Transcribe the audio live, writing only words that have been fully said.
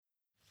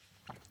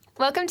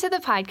Welcome to the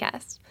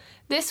podcast.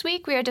 This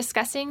week we are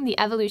discussing the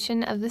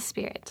evolution of the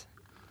Spirit.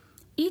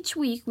 Each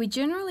week we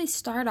generally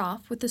start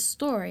off with a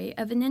story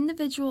of an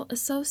individual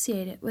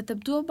associated with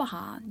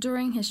Abdu'l-Baha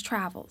during his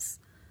travels.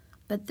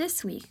 But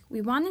this week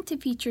we wanted to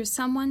feature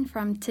someone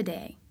from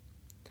today.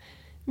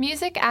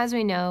 Music, as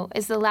we know,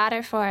 is the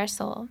ladder for our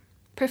soul.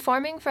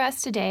 Performing for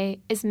us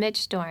today is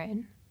Mitch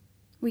Doran.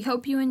 We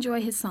hope you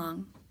enjoy his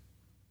song.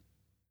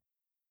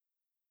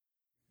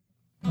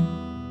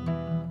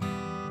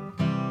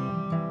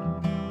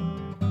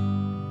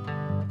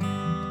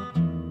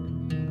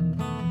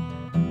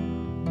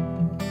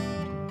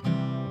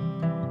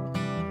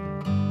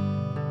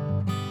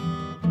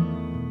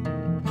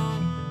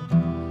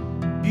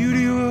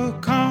 Beauty will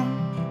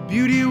come,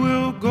 beauty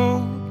will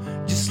go,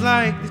 just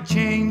like the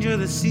change of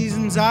the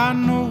seasons. I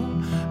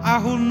know I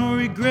hold no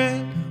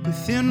regret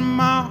within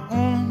my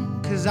own,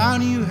 'cause I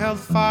know you held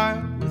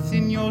fire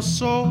within your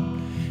soul.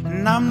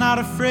 And I'm not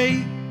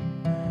afraid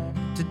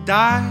to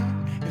die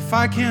if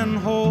I can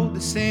hold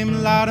the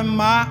same light in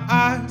my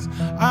eyes.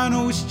 I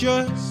know it's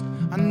just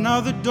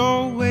another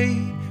doorway,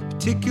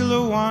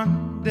 particular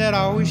one that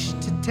I wish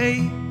to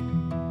take.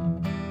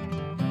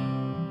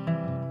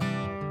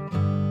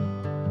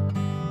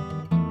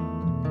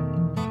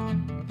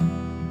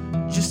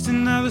 Just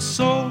another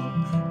soul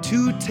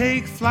to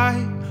take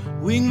flight,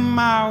 wing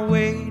my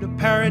way to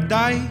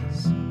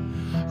paradise.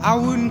 I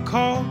wouldn't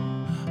call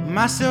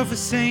myself a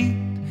saint,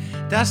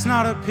 that's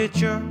not a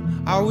picture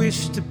I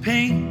wish to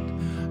paint.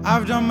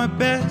 I've done my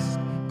best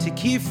to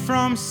keep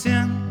from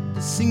sin,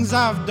 the things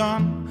I've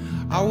done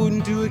I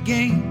wouldn't do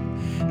again.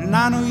 And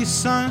I know your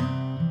son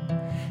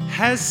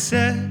has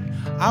said,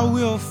 I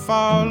will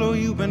follow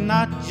you, but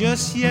not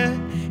just yet.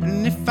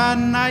 And if at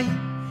night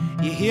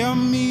you hear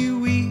me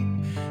weep,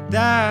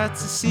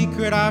 that's a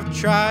secret I've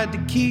tried to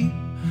keep.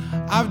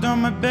 I've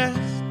done my best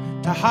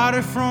to hide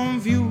it from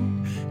view,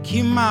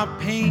 keep my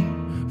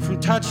pain from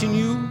touching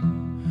you.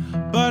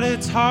 But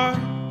it's hard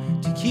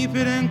to keep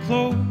it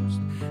enclosed,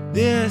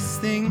 this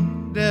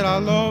thing that I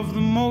love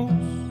the most.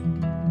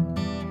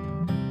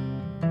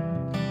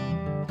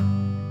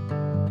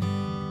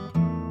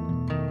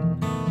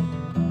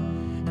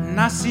 And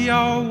I see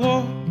our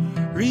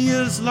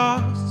warriors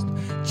lost,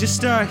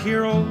 just our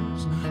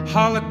heroes'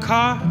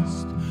 holocaust.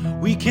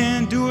 We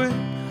can do it,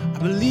 I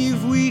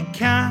believe we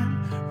can.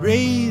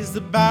 Raise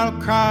the battle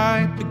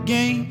cry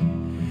again,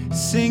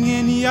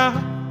 singing Ya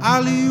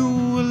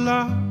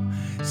Aliullah,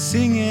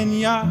 singing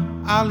Ya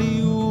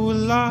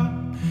Aliullah,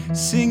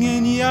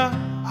 singing Ya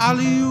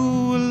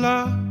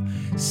Aliullah,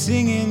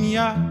 singing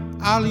Ya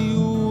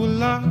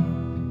Aliullah.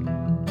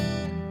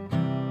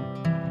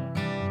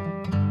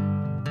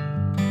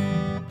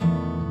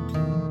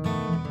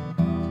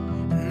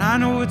 And I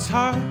know it's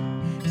hard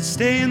to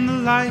stay in the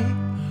light.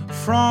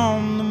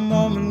 From the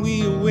moment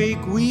we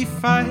awake, we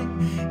fight.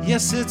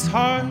 Yes, it's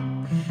hard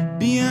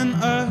being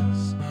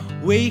us.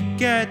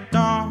 Wake at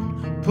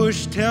dawn,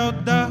 push till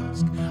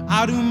dusk.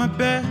 I do my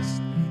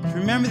best to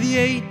remember the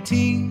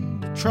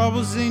 18, the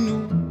troubles they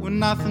knew were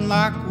nothing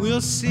like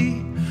we'll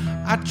see.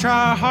 I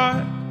try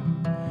hard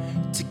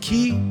to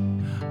keep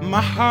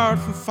my heart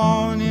from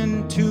falling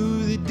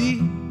into the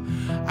deep.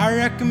 I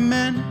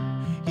recommend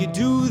you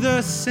do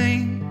the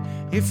same.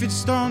 If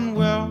it's done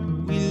well,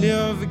 we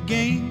live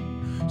again.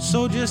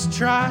 So just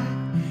try,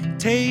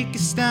 take a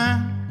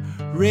stand,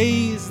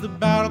 raise the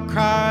battle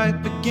cry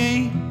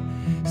again,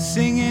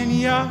 singing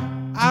Ya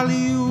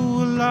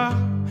Aliullah,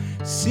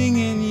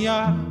 singing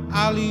Ya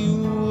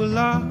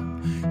Aliullah,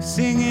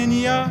 singing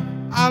Ya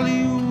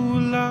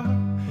Aliullah,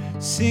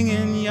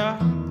 singing Ya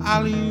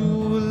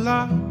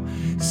Aliullah,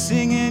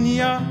 singing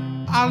Ya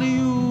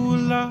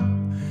Aliullah,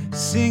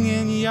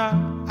 singing Ya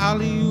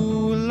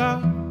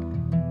Aliullah.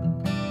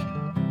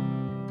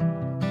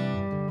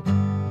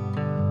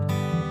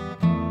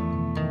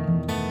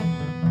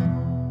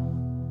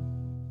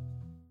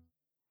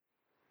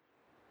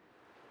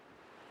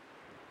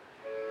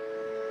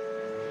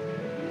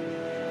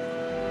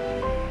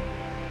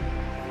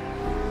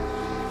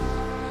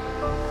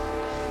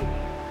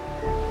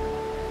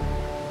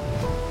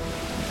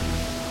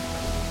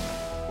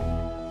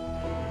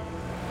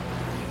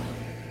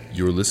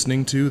 You're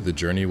listening to the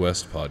Journey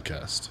West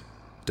podcast,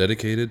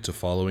 dedicated to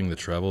following the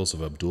travels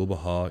of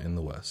Abdu'l-Baha in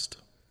the West.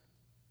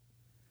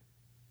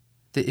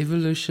 The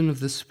Evolution of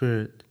the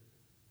Spirit,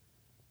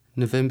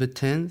 November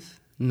 10th,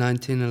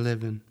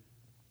 1911.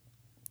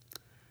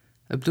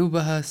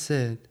 Abdu'l-Baha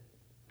said,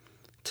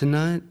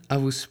 "Tonight I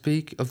will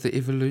speak of the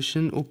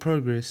evolution or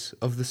progress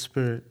of the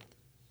spirit.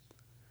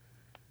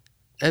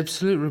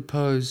 Absolute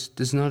repose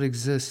does not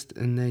exist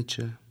in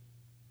nature.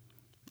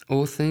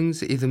 All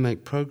things either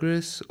make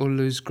progress or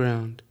lose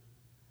ground.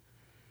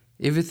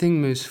 Everything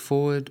moves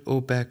forward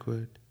or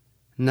backward.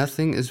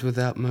 Nothing is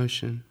without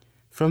motion.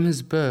 From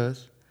his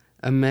birth,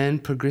 a man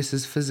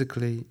progresses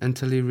physically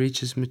until he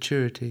reaches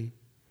maturity.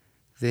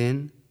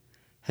 Then,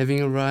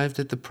 having arrived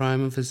at the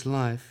prime of his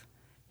life,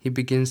 he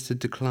begins to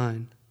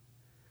decline.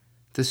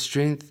 The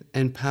strength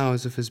and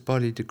powers of his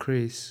body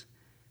decrease,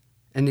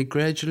 and he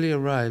gradually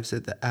arrives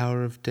at the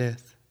hour of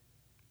death.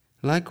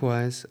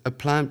 Likewise, a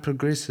plant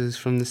progresses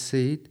from the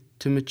seed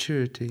to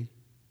maturity.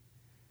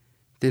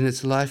 Then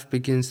its life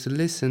begins to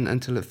lessen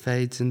until it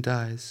fades and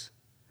dies.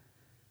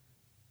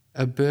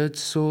 A bird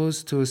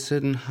soars to a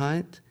certain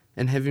height,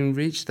 and having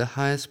reached the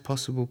highest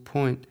possible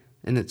point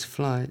in its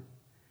flight,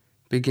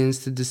 begins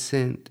to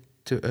descend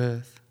to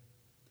earth.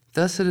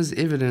 Thus it is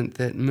evident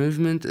that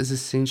movement is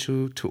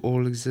essential to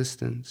all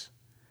existence.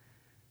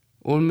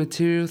 All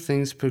material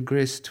things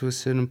progress to a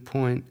certain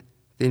point,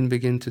 then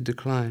begin to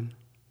decline.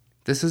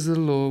 This is the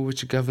law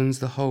which governs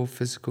the whole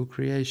physical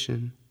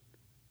creation.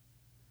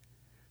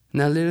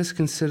 Now let us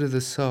consider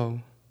the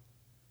soul.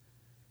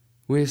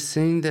 We have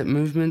seen that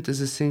movement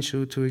is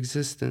essential to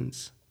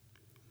existence.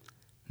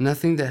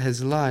 Nothing that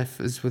has life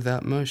is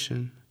without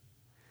motion.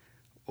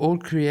 All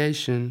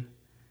creation,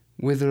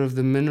 whether of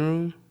the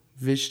mineral,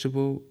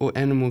 vegetable, or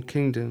animal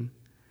kingdom,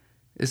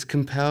 is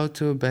compelled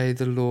to obey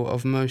the law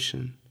of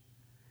motion.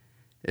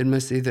 It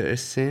must either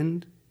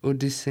ascend or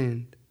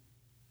descend.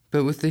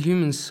 But with the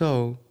human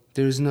soul,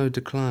 there is no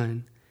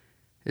decline.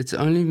 Its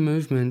only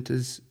movement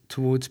is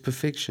towards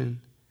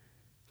perfection.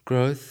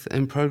 Growth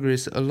and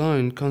progress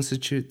alone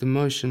constitute the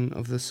motion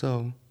of the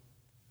soul.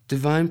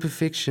 Divine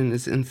perfection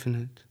is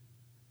infinite.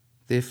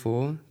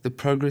 Therefore, the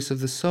progress of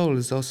the soul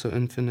is also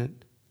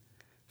infinite.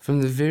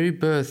 From the very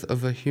birth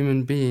of a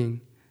human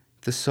being,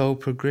 the soul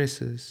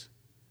progresses.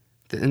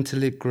 The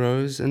intellect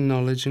grows and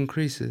knowledge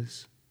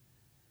increases.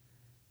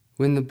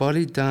 When the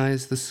body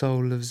dies, the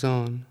soul lives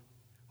on.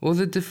 All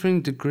the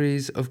differing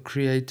degrees of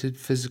created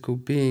physical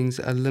beings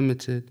are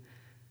limited,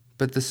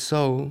 but the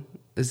soul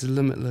is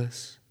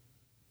limitless.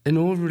 In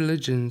all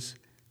religions,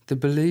 the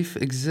belief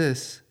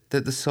exists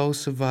that the soul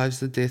survives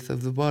the death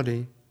of the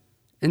body.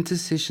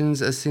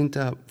 Intercessions are sent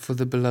up for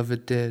the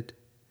beloved dead.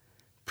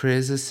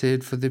 Prayers are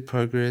said for their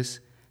progress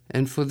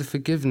and for the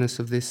forgiveness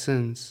of their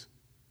sins.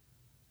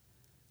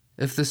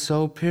 If the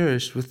soul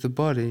perished with the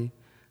body,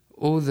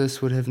 all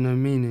this would have no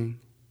meaning.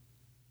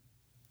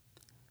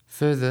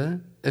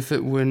 Further, if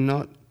it were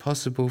not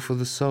possible for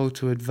the soul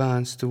to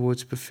advance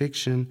towards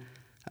perfection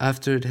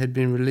after it had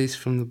been released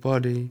from the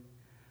body,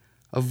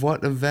 of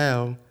what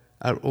avail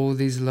are all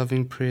these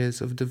loving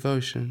prayers of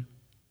devotion?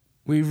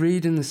 We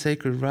read in the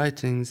sacred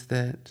writings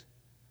that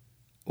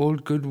all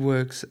good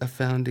works are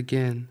found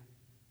again.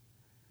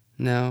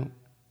 Now,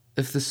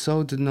 if the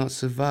soul did not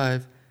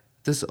survive,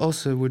 this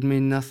also would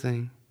mean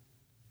nothing.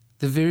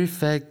 The very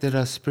fact that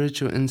our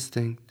spiritual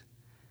instinct,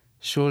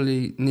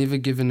 surely never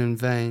given in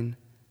vain,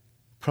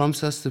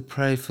 prompts us to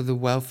pray for the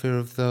welfare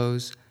of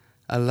those,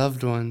 our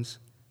loved ones,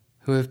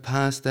 who have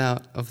passed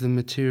out of the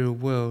material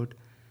world,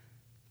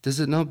 does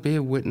it not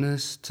bear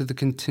witness to the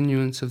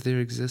continuance of their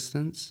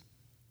existence?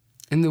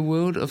 In the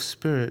world of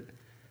spirit,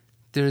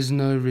 there is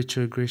no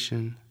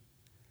retrogression.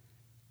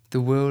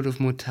 The world of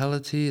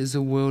mortality is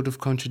a world of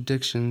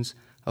contradictions,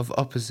 of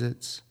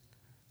opposites,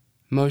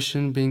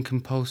 motion being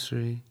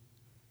compulsory.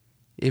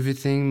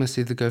 Everything must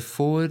either go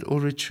forward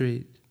or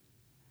retreat.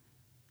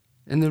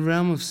 In the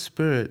realm of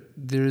spirit,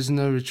 there is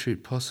no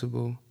retreat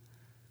possible.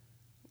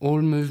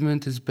 All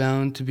movement is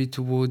bound to be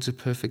towards a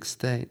perfect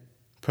state.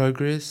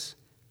 Progress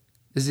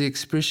is the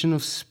expression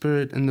of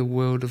spirit in the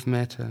world of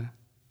matter.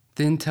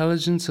 The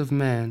intelligence of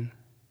man,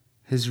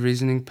 his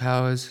reasoning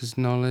powers, his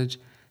knowledge,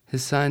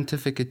 his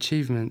scientific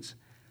achievements,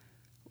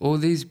 all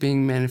these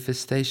being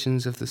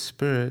manifestations of the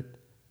spirit,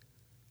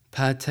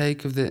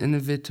 partake of the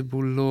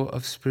inevitable law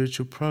of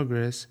spiritual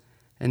progress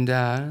and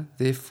are,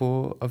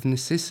 therefore, of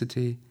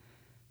necessity,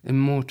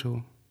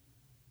 immortal.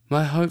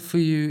 My hope for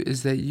you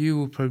is that you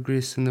will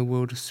progress in the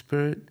world of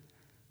spirit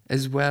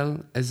as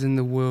well as in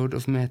the world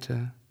of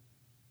matter,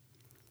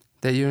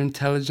 that your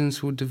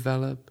intelligence will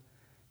develop,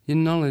 your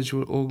knowledge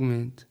will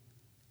augment,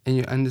 and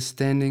your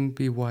understanding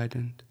be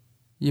widened.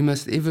 You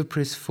must ever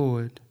press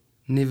forward,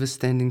 never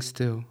standing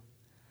still.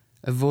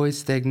 Avoid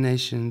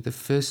stagnation, the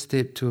first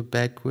step to a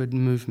backward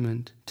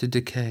movement, to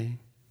decay.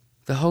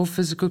 The whole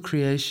physical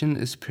creation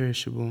is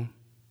perishable.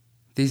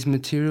 These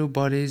material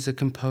bodies are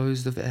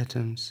composed of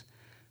atoms.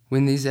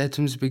 When these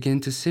atoms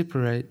begin to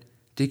separate,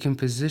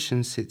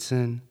 decomposition sets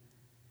in.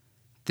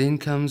 Then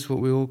comes what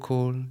we all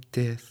call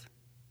death.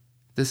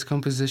 This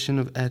composition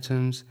of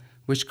atoms,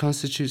 which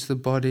constitutes the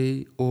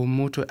body or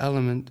mortal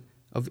element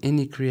of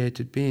any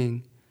created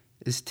being,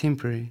 is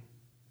temporary.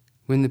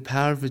 When the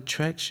power of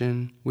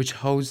attraction, which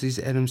holds these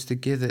atoms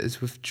together,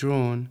 is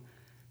withdrawn,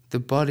 the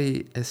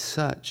body as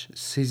such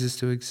ceases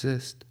to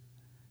exist.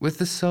 With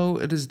the soul,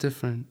 it is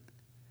different.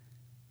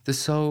 The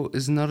soul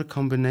is not a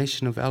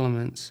combination of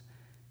elements.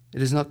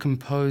 It is not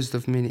composed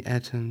of many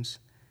atoms.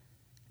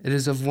 It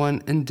is of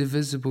one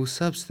indivisible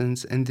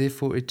substance and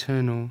therefore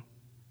eternal.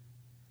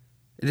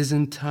 It is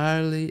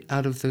entirely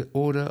out of the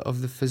order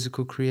of the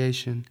physical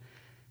creation.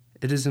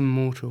 It is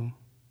immortal.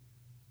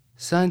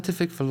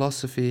 Scientific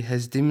philosophy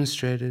has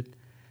demonstrated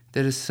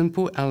that a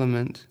simple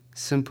element,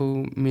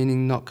 simple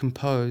meaning not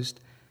composed,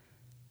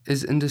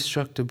 is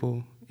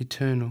indestructible,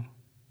 eternal.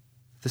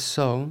 The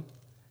soul,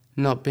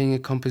 not being a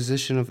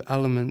composition of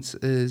elements,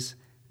 is,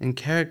 in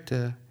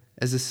character,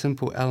 as a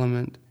simple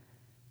element,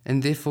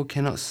 and therefore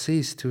cannot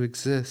cease to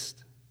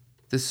exist.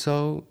 the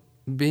soul,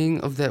 being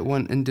of that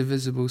one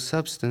indivisible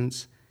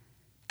substance,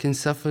 can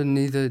suffer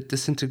neither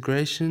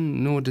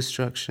disintegration nor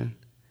destruction.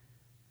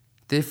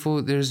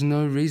 Therefore, there is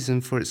no reason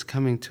for its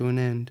coming to an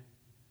end.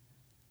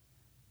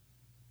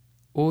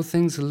 All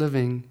things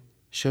living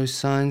show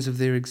signs of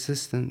their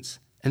existence,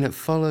 and it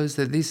follows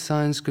that these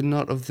signs could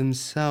not of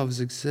themselves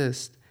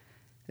exist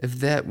if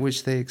that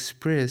which they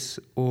express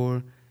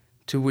or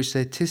to which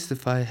they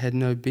testify had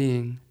no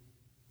being.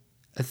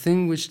 A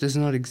thing which does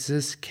not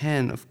exist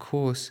can, of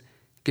course,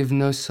 give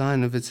no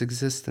sign of its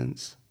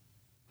existence.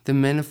 The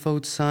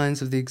manifold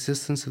signs of the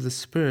existence of the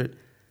Spirit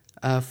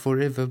are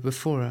forever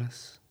before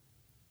us.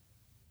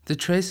 The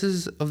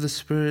traces of the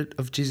Spirit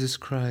of Jesus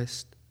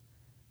Christ,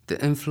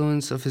 the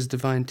influence of his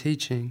divine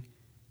teaching,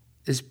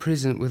 is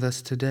present with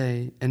us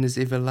today and is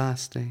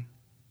everlasting.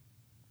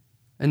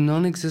 A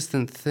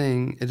non-existent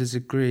thing, it is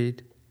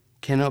agreed,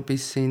 cannot be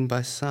seen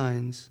by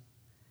signs.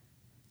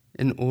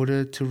 In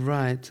order to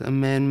write, a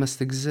man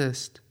must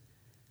exist.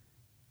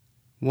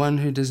 One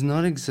who does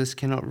not exist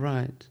cannot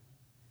write.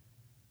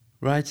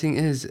 Writing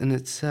is, in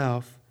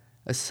itself,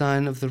 a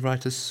sign of the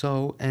writer's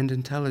soul and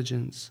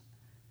intelligence.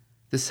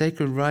 The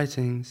sacred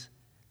writings,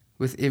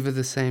 with ever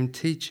the same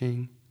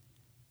teaching,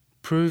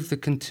 prove the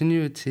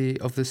continuity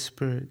of the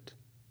Spirit.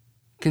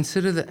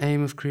 Consider the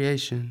aim of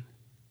creation.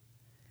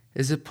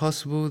 Is it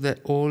possible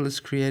that all is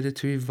created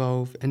to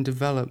evolve and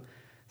develop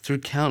through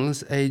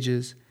countless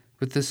ages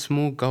with this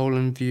small goal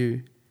in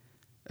view,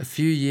 a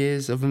few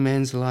years of a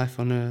man's life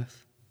on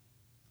earth?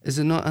 Is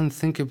it not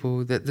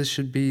unthinkable that this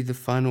should be the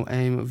final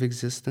aim of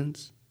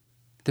existence?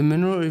 The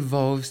mineral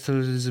evolves till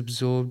it is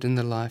absorbed in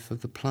the life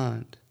of the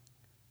plant.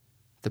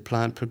 The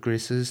plant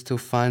progresses till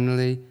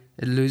finally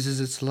it loses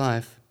its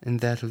life in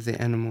that of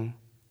the animal.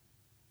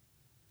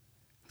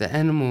 The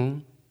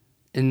animal,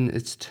 in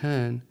its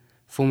turn,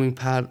 forming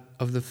part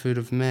of the food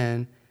of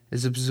man,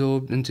 is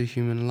absorbed into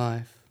human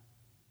life.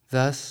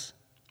 Thus,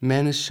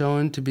 man is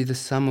shown to be the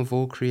sum of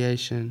all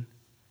creation,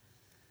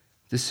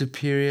 the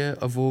superior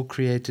of all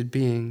created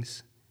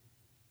beings,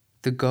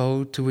 the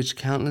goal to which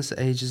countless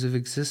ages of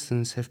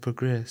existence have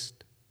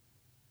progressed.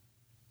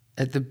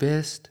 At the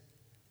best,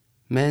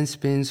 man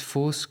spends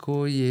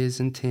 80 years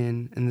and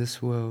 10 in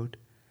this world,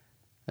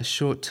 a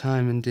short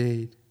time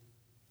indeed.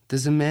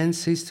 Does a man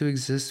cease to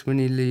exist when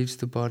he leaves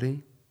the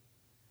body?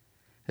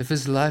 If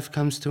his life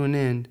comes to an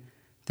end,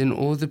 then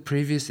all the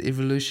previous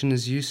evolution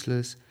is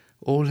useless,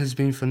 all has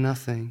been for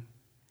nothing.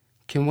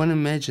 Can one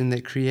imagine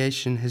that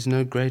creation has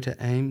no greater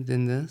aim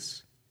than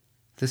this?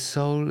 The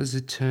soul is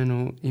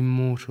eternal,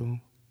 immortal.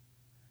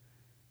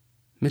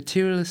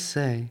 Materialists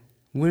say,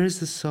 where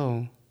is the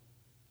soul?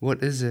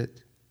 What is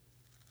it?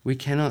 We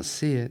cannot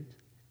see it,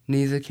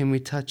 neither can we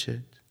touch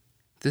it.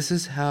 This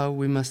is how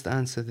we must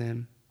answer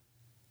them.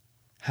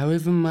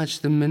 However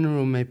much the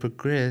mineral may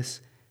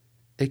progress,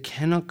 it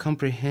cannot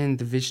comprehend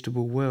the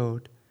vegetable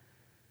world.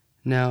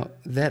 Now,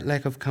 that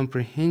lack of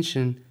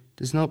comprehension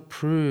does not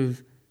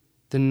prove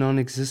the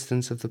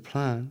non-existence of the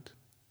plant.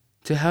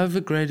 To however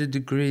great a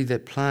degree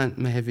that plant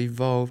may have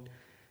evolved,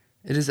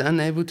 it is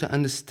unable to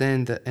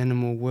understand the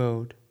animal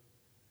world.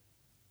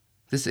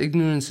 This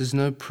ignorance is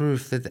no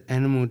proof that the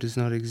animal does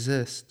not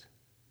exist.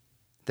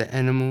 The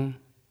animal,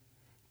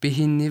 be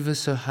he never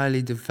so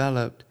highly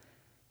developed,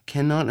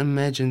 cannot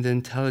imagine the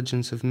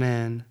intelligence of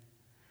man,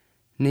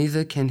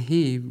 neither can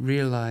he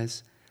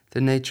realize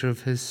the nature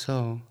of his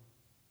soul.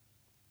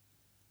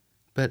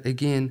 But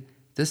again,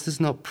 this does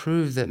not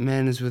prove that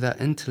man is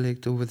without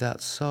intellect or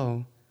without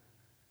soul.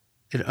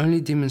 It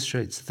only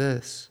demonstrates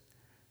this,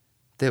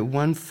 that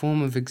one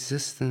form of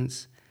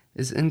existence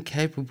is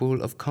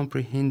incapable of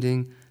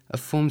comprehending a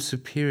form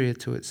superior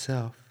to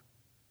itself.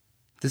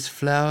 This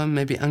flower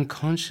may be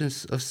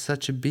unconscious of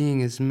such a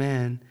being as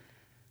man,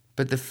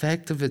 but the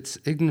fact of its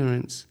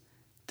ignorance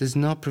does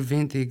not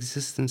prevent the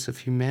existence of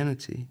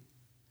humanity.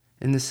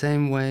 In the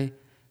same way,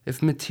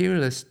 if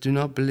materialists do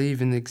not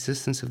believe in the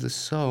existence of the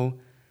soul,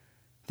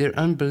 their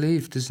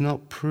unbelief does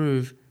not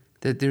prove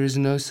that there is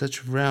no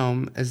such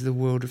realm as the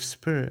world of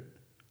spirit.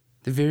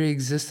 The very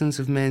existence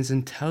of man's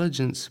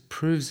intelligence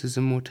proves his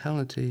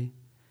immortality.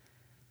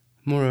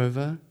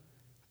 Moreover,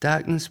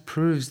 darkness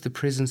proves the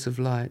presence of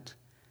light,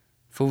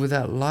 for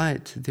without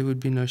light there would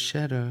be no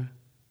shadow.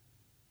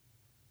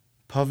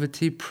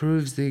 Poverty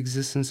proves the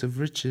existence of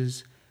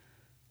riches,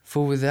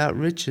 for without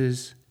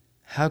riches,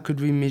 how could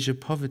we measure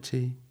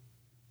poverty?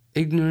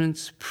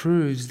 Ignorance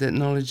proves that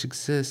knowledge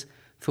exists,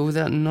 for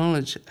without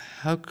knowledge,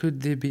 how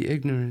could there be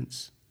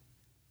ignorance?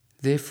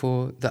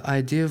 Therefore, the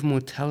idea of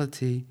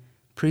mortality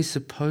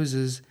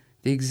presupposes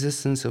the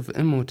existence of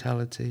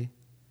immortality.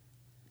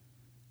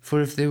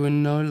 For if there were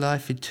no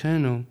life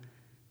eternal,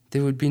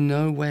 there would be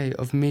no way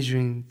of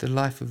measuring the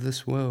life of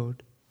this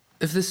world.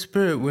 If the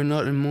spirit were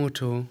not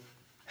immortal,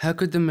 how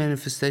could the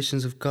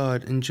manifestations of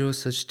God endure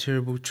such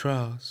terrible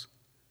trials?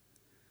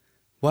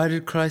 Why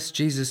did Christ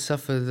Jesus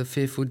suffer the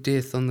fearful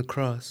death on the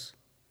cross?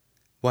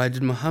 Why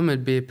did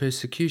Muhammad bear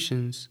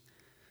persecutions?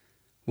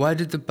 Why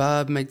did the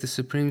Bab make the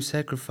supreme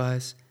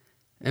sacrifice?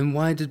 And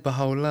why did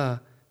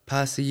Baha'u'llah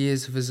pass the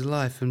years of his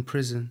life in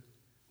prison?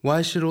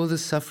 Why should all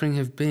this suffering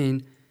have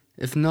been,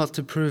 if not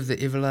to prove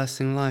the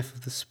everlasting life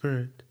of the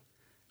Spirit?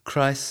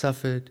 Christ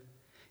suffered.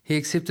 He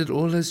accepted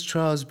all his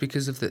trials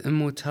because of the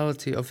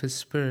immortality of his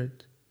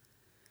Spirit.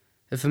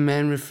 If a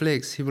man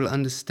reflects, he will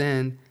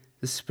understand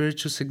the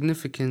spiritual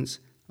significance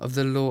of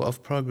the law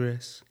of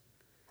progress,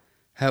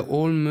 how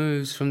all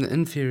moves from the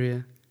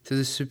inferior to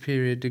the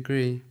superior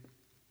degree.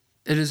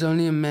 It is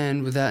only a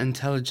man without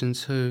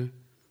intelligence who,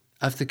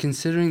 after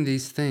considering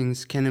these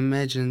things, can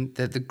imagine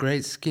that the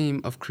great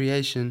scheme of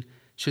creation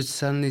should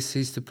suddenly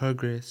cease to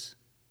progress,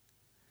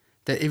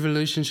 that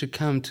evolution should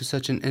come to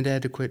such an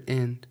inadequate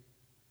end.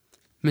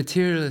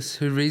 Materialists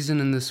who reason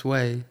in this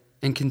way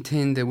and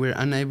contend that we are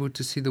unable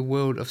to see the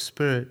world of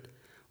spirit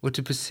or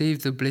to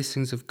perceive the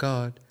blessings of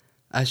God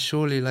are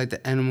surely like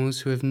the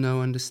animals who have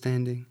no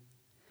understanding.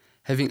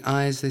 Having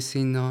eyes they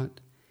see not,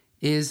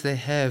 ears they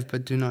have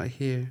but do not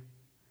hear.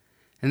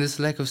 And this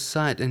lack of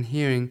sight and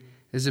hearing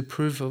is a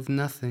proof of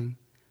nothing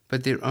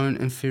but their own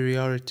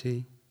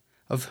inferiority,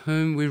 of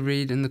whom we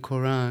read in the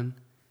Quran,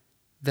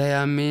 "They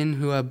are men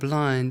who are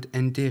blind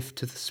and deaf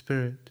to the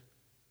Spirit."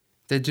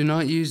 They do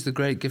not use the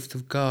great gift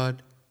of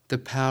God, the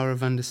power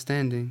of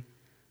understanding,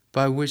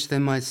 by which they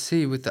might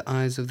see with the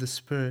eyes of the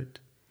Spirit,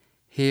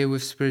 hear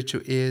with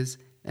spiritual ears,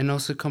 and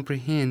also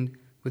comprehend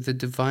with the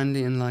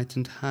divinely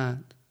enlightened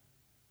heart.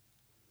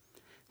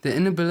 The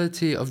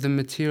inability of the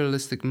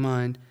materialistic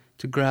mind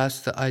to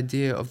grasp the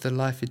idea of the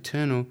life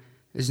eternal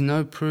is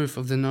no proof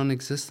of the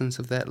non-existence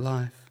of that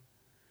life.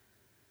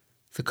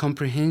 The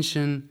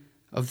comprehension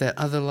of that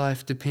other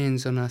life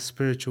depends on our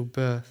spiritual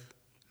birth.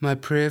 My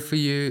prayer for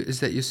you is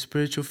that your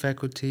spiritual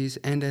faculties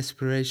and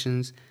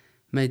aspirations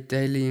may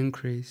daily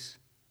increase,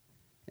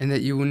 and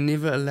that you will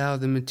never allow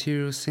the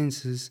material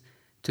senses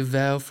to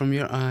veil from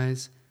your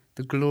eyes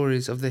the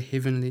glories of the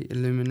heavenly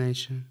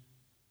illumination.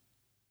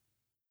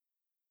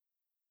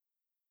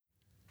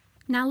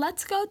 Now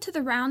let's go to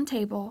the round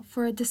table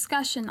for a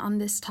discussion on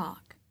this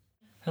talk.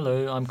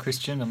 Hello, I'm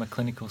Christian. I'm a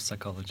clinical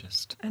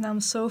psychologist. And I'm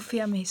Sophie.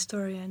 I'm a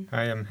historian.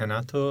 Hi, I'm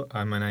Renato.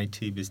 I'm an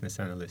IT business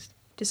analyst.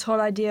 This whole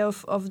idea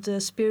of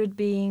the spirit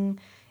being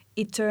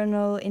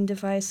eternal,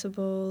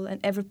 indivisible, and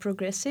ever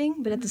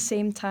progressing, but at the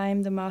same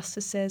time, the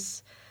Master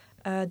says,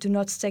 do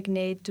not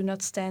stagnate, do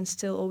not stand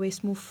still,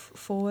 always move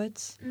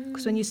forwards.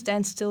 Because when you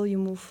stand still, you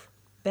move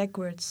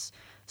backwards.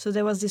 So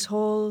there was this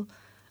whole,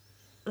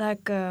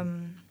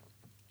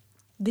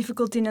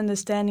 difficulty in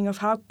understanding of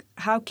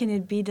how can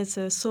it be that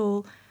the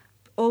soul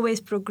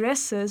always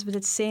progresses, but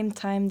at the same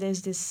time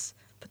there's this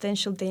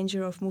potential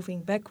danger of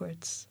moving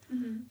backwards.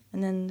 Mm-hmm.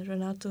 And then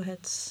Renato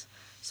had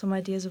some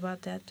ideas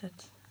about that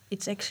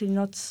it's actually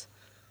not,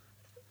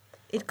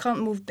 it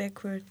can't move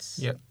backwards.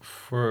 Yeah,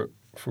 for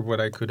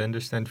what I could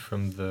understand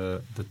from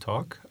the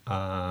talk,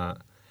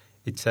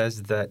 it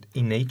says that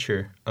in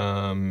nature,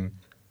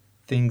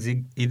 things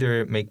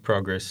either make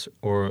progress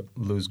or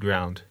lose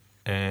ground.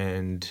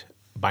 And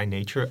by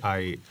nature,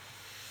 I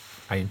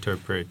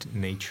interpret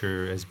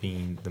nature as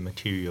being the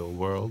material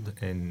world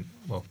and,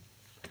 well,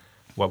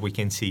 what we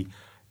can see.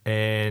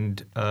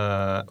 And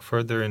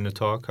further in the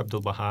talk,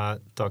 Abdu'l-Baha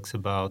talks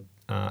about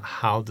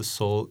how the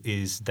soul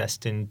is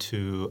destined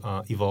to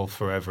evolve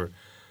forever.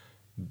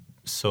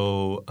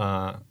 So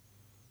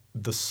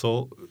the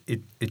soul,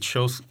 it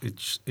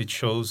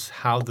shows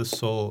how the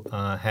soul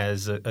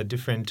has a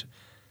different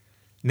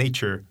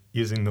nature,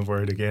 using the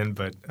word again,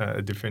 but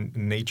a different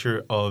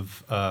nature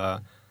of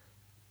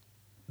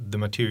the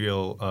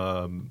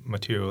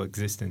material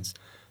existence.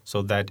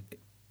 So that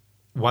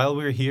while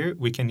we're here,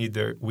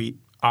 we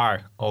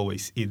are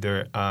always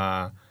either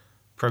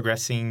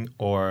progressing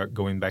or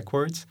going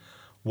backwards,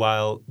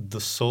 while the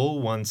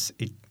soul, once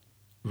it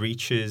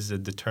reaches a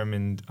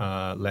determined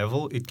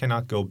level, it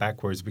cannot go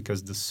backwards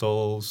because the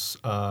soul's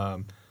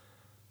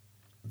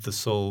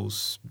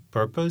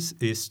purpose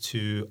is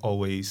to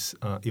always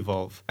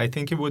evolve. I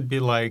think it would be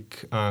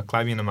like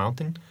climbing a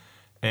mountain,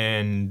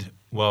 and,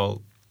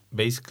 well,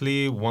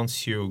 basically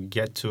once you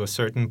get to a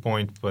certain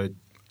point, but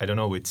I don't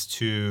know,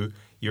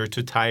 you're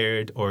too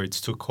tired or it's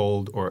too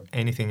cold or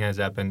anything has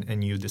happened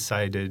and you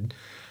decided,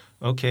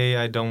 okay,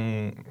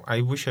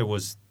 I wish I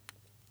was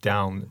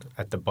down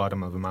at the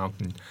bottom of a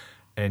mountain,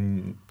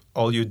 and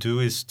all you do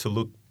is to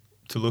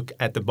look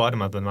at the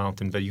bottom of the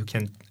mountain, but you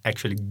can't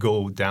actually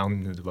go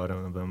down to the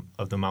bottom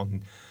of the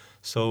mountain.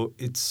 So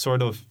it's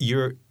sort of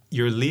you're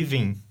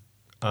living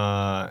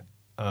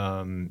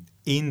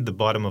in the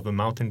bottom of a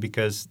mountain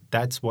because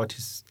that's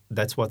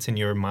what's in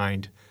your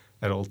mind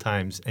at all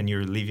times, and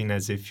you're living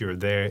as if you're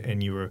there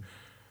and you're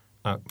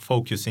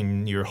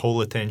focusing your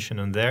whole attention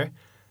on there,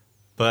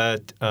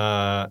 but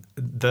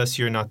thus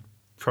you're not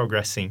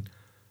progressing.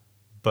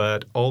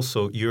 But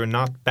also you're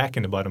not back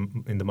in the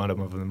bottom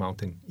of the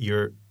mountain.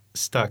 You're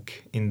stuck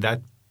in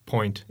that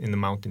point in the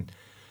mountain.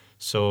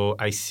 So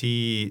I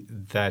see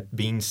that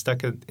being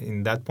stuck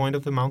in that point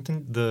of the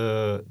mountain,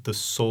 the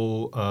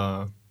soul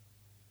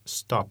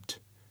stopped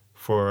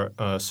for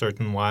a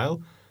certain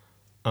while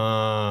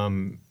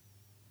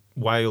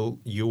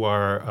you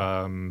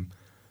are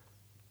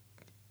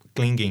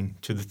clinging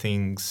to the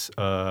things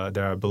that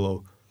are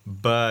below.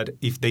 But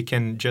if they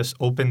can just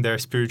open their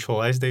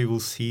spiritual eyes, they will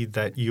see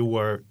that you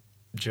are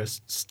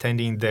just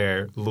standing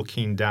there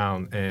looking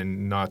down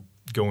and not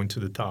going to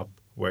the top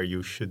where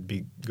you should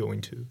be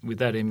going to. With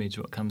that image,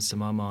 what comes to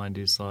my mind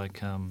is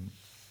like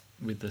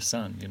with the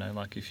sun, you know,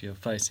 like if you're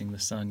facing the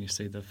sun, you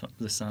see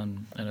the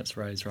sun and its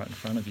rays right in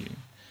front of you.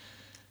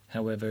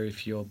 However,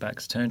 if your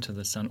back's turned to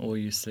the sun, all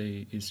you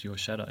see is your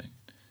shadow,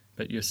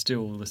 but you're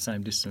still the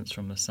same distance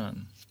from the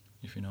sun,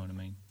 if you know what I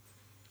mean.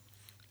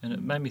 And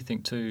it made me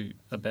think too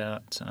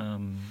about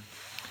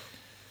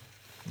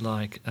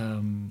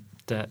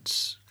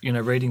that, you know,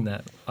 reading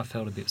that, I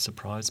felt a bit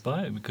surprised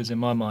by it, because in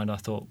my mind I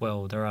thought,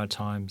 well, there are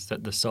times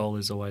that the soul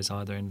is always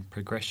either in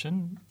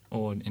progression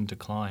or in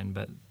decline,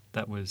 but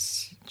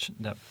that's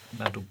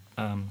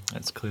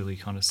clearly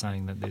kind of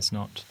saying that that's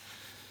not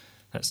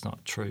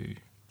true.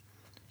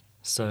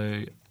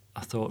 So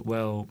I thought,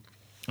 well,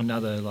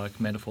 another like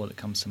metaphor that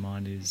comes to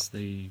mind is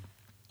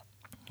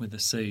with the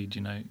seed,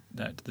 you know,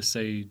 that the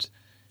seed,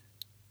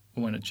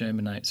 when it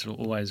germinates, it'll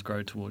always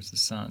grow towards the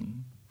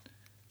sun,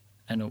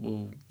 and it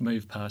will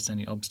move past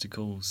any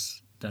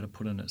obstacles that are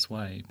put in its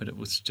way, but it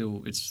will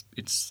still,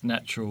 its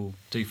natural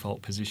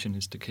default position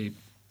is to keep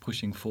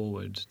pushing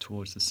forward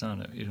towards the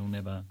sun. It'll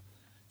never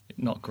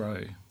not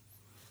grow.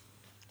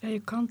 Yeah,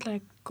 you can't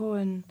like go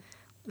and,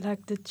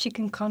 like the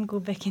chicken can't go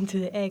back into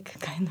the egg,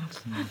 kind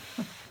of.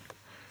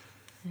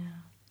 Yeah.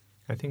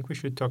 I think we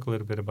should talk a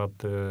little bit about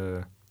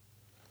the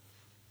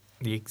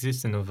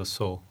existence of a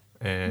soul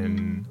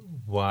and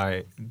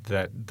why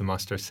that the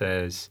master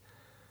says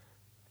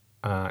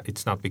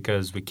it's not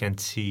because we can't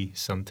see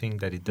something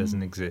that it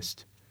doesn't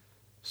exist.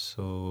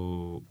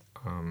 So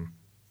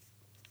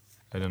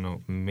I don't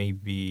know,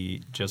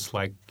 maybe just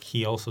like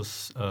he also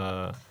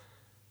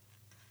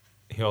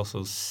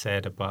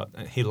said about,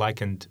 he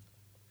likened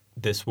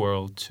this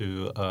world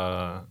to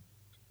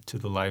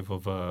the life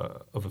of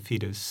a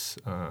fetus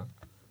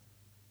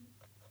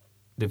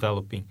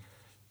developing,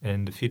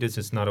 and the fetus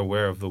is not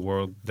aware of the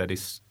world that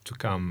is to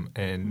come,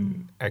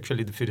 and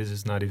actually the fetus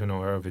is not even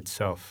aware of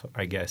itself,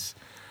 I guess,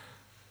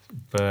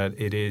 but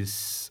it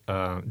is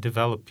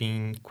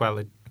developing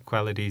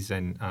qualities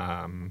and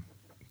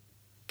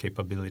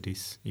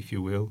capabilities, if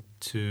you will,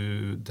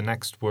 to the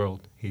next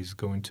world he's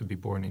going to be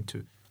born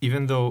into.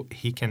 Even though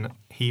he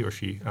or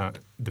she,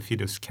 the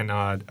fetus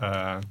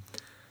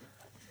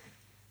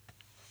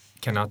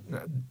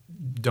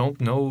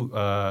don't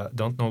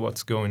know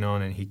what's going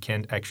on, and he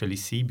can't actually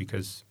see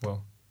because,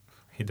 well,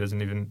 he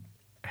doesn't even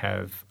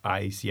have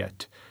eyes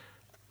yet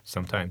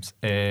sometimes,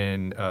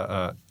 and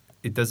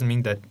it doesn't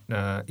mean that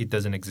it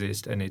doesn't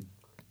exist and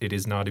it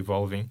is not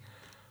evolving,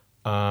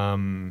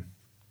 and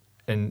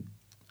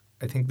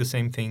I think the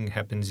same thing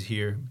happens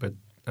here, but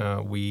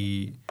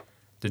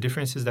the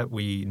difference is that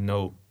we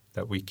know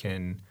that we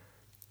can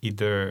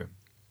either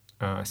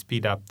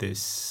speed up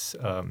this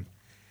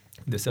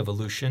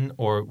evolution,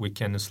 or we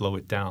can slow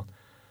it down.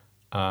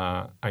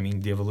 I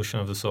mean, the evolution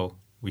of the soul.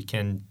 We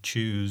can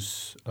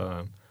choose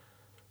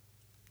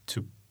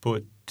to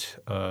put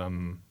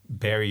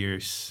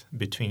barriers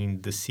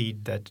between the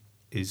seed that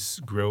is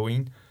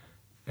growing,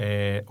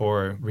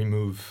 or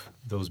remove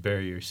those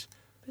barriers.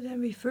 But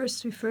then we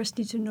first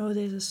need to know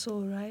there's a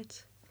soul,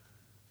 right?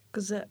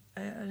 Because I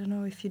don't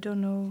know, if you don't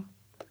know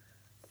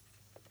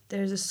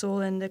there's a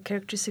soul and the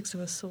characteristics of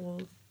a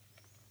soul,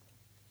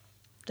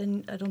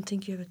 then I don't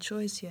think you have a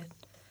choice yet.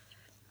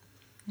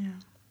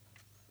 Yeah.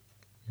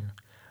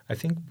 I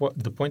think what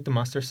the point the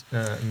master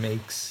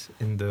makes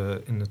in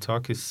the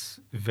talk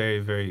is very,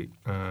 very,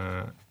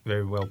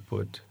 very well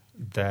put.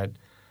 That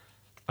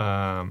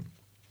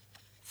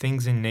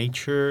things in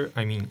nature,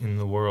 I mean, in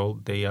the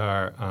world, they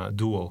are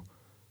dual.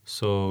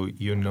 So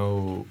you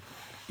know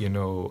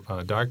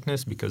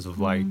darkness because of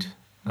light,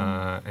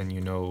 and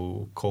you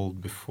know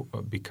cold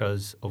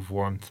because of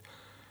warmth.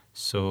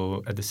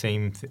 So at the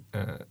same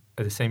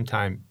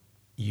time,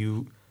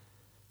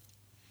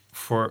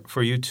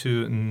 for you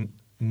to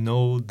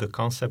know the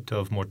concept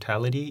of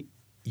mortality,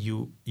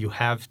 you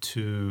have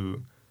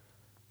to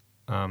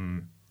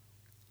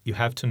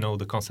know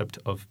the concept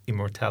of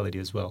immortality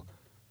as well.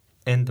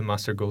 And the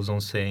master goes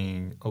on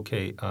saying,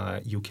 okay,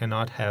 you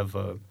cannot have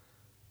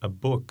a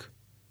book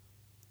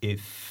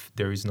if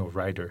there is no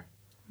writer.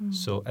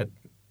 So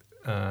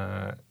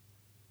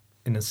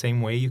in the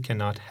same way, you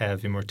cannot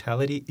have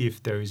immortality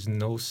if there is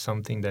no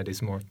something that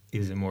is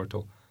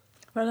immortal.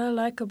 What I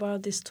like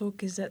about this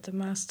talk is that the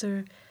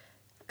master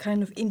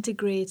kind of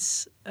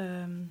integrates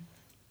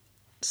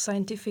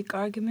scientific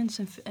arguments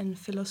and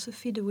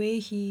philosophy, the way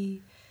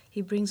he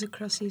brings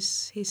across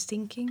his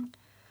thinking.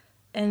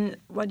 And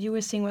what you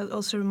were saying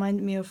also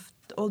reminded me of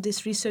all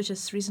this research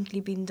that's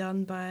recently been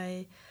done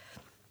by,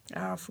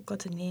 I forgot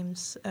the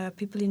names,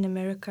 people in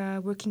America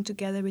working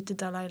together with the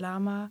Dalai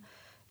Lama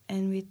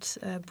and with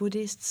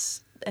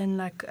Buddhists, and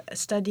like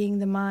studying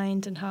the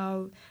mind and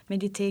how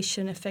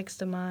meditation affects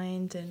the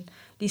mind, and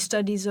these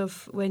studies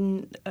of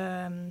when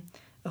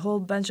a whole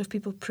bunch of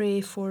people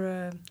pray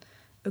for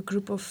a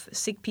group of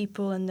sick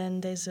people, and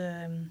then there's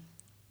a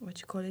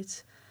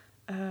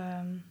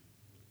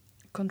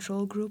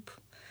control group,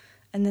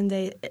 and then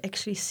they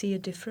actually see a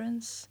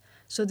difference.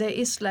 So there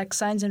is like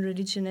science and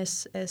religion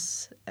as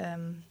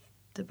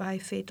the Baha'i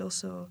faith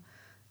also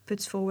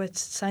puts forward.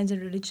 Science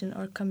and religion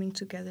are coming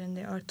together and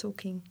they are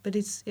talking. But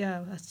it's,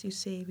 as you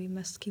say, we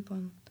must keep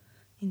on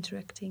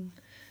interacting.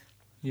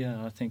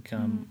 Yeah, I think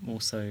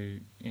also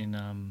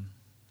in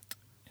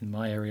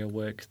my area of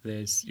work,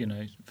 there's,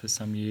 for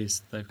some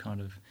years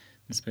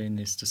there's been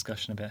this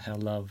discussion about how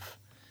love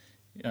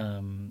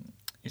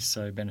is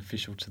so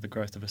beneficial to the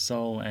growth of a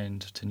soul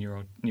and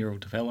to neural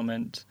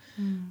development.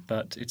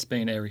 But it's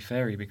been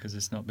airy-fairy because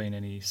there's not been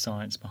any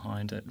science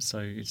behind it. So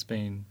it's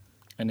been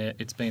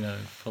a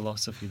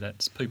philosophy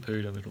that's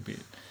poo-pooed a little bit.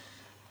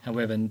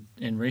 However,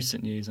 in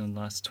recent years, in the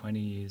last 20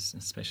 years,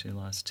 especially the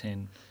last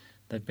 10,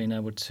 they've been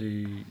able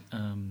to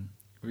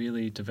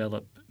really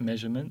develop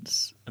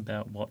measurements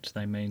about what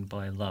they mean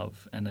by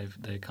love, and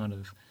they're kind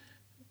of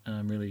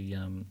really,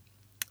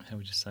 how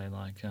would you say,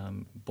 like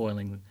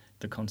boiling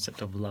the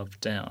concept of love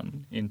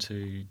down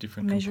into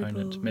different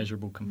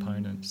measurable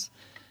components,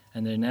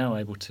 and they're now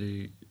able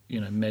to,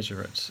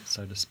 measure it,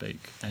 so to speak,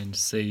 and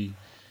see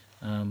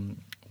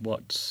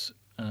what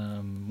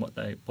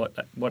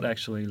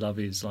actually love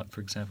is, like,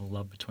 for example,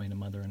 love between a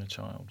mother and a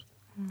child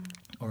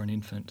or an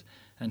infant,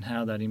 and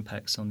how that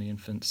impacts on the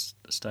infant's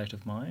state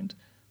of mind,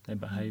 their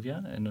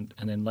behaviour, and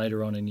then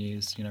later on in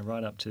years,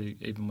 right up to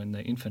even when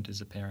the infant is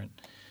a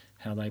parent,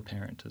 how they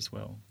parent as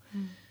well.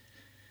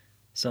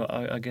 So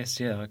I guess,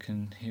 I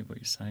can hear what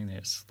you're saying there.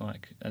 It's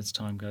like as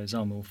time goes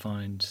on, we'll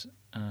find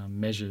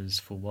measures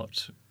for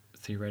what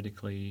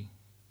theoretically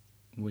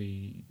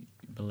we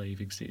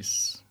believe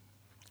exists.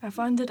 I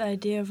found that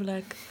idea of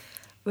like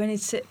when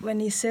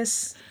he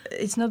says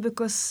it's not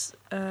because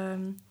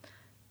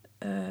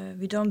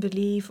we don't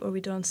believe or we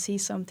don't see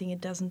something,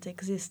 it doesn't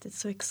exist. It's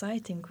so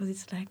exciting because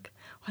it's like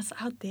what's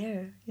out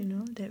there,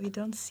 that we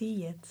don't see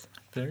yet.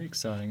 Very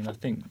exciting. And I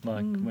think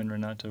when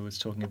Renato was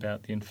talking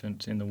about the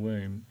infant in the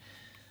womb,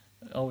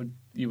 I would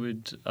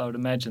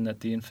imagine that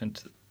the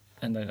infant,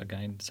 and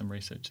again some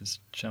research has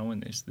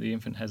shown this, the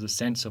infant has a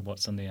sense of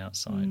what's on the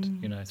outside,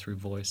 through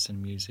voice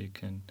and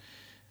music, and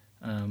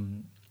I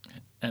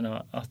don't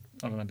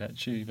know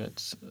about you,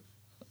 but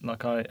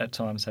like I at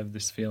times have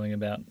this feeling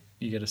about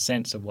you get a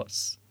sense of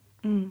what's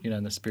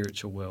in the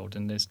spiritual world,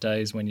 and there's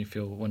days when I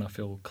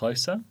feel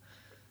closer.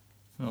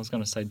 I was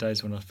going to say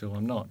days when I feel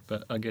I'm not,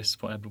 but I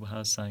guess what Abdul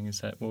Baha is saying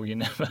is that, well, you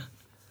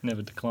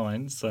never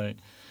decline. So,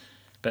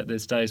 but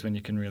there's days when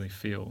you can really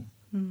feel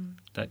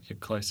that you're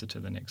closer to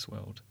the next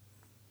world.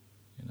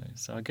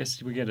 So I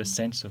guess we get a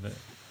sense of it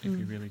if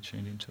you really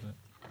tune into it.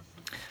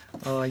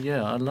 Oh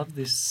yeah, I love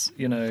this.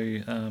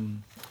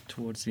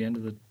 Towards the end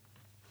of the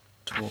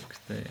talk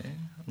there,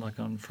 like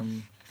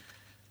from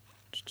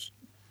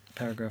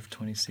paragraph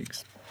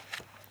 26,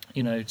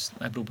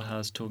 Abdul Baha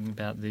is talking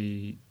about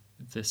the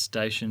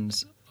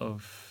stations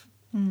of,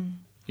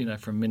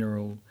 from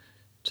mineral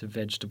to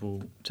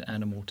vegetable to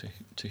animal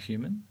to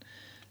human,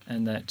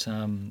 and that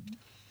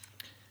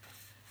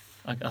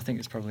I think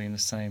it's probably in the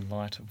same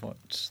light of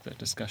what that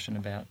discussion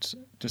about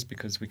just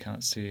because we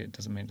can't see it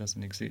doesn't mean it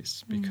doesn't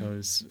exist,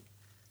 because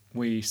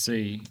we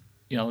see,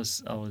 I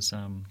was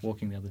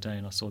walking the other day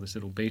and I saw this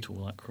little beetle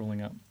like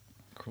crawling up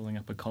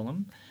a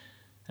column,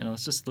 and I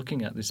was just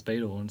looking at this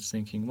beetle and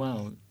thinking,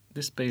 wow,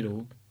 this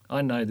beetle,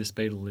 I know this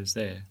beetle is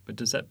there, but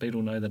does that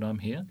beetle know that I'm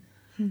here?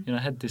 I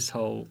had this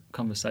whole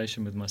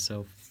conversation with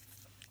myself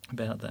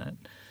about that,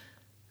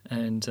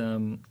 and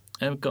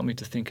it got me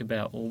to think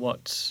about, well,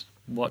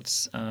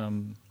 what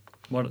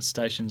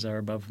stations are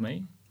above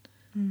me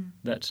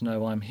that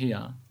know I'm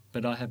here,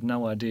 but I have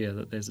no idea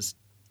that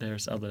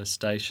there's other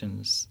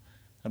stations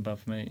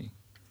above me,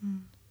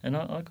 and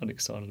I got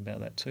excited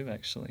about that too,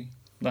 actually,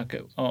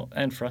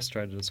 and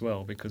frustrated as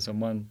well, because on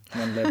one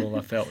level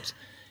I felt,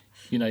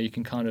 you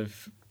can kind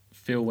of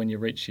feel when you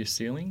reach your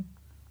ceiling,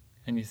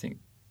 and you think,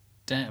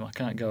 damn, I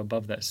can't go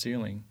above that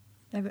ceiling.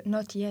 No, but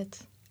not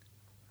yet.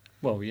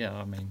 Well, yeah,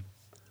 I mean,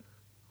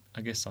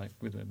 I guess like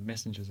with the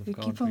messengers of God.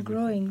 We keep on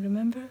growing,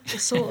 remember? The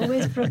soul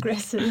always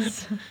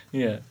progresses.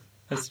 Yeah,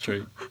 that's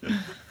true.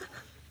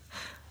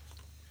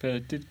 But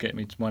it did get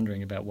me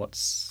wondering about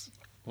what's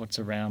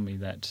around me,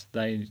 that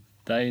they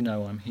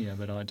know I'm here,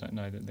 but I don't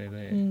know that they're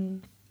there,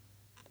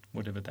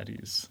 whatever that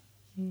is.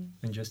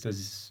 And just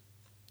as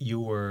you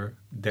were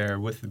there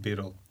with the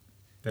beetle,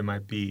 they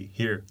might be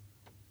here,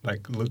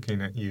 like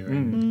looking at you,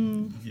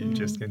 and you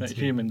just can that see.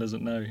 Human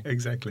doesn't know.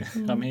 Exactly.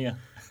 I'm here.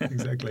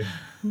 Exactly.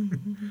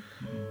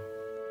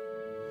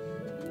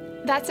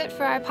 That's it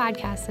for our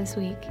podcast this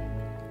week.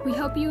 We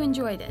hope you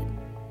enjoyed it.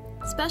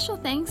 Special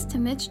thanks to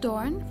Mitch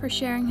Dorn for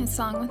sharing his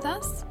song with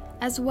us,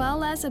 as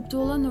well as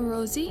Abdullah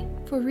Norozi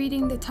for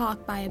reading the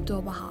talk by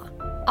Abdul Baha.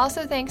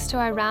 Also thanks to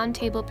our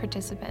roundtable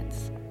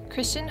participants,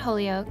 Christian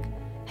Holyoke,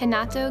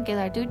 Renato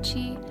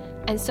Ghilarducci,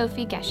 and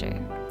Sophie Gescher.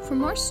 For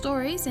more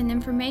stories and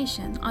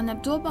information on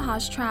Abdul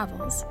Baha's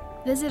travels,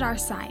 visit our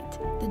site,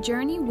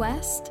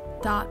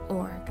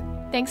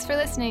 thejourneywest.org. Thanks for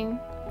listening.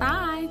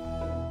 Bye!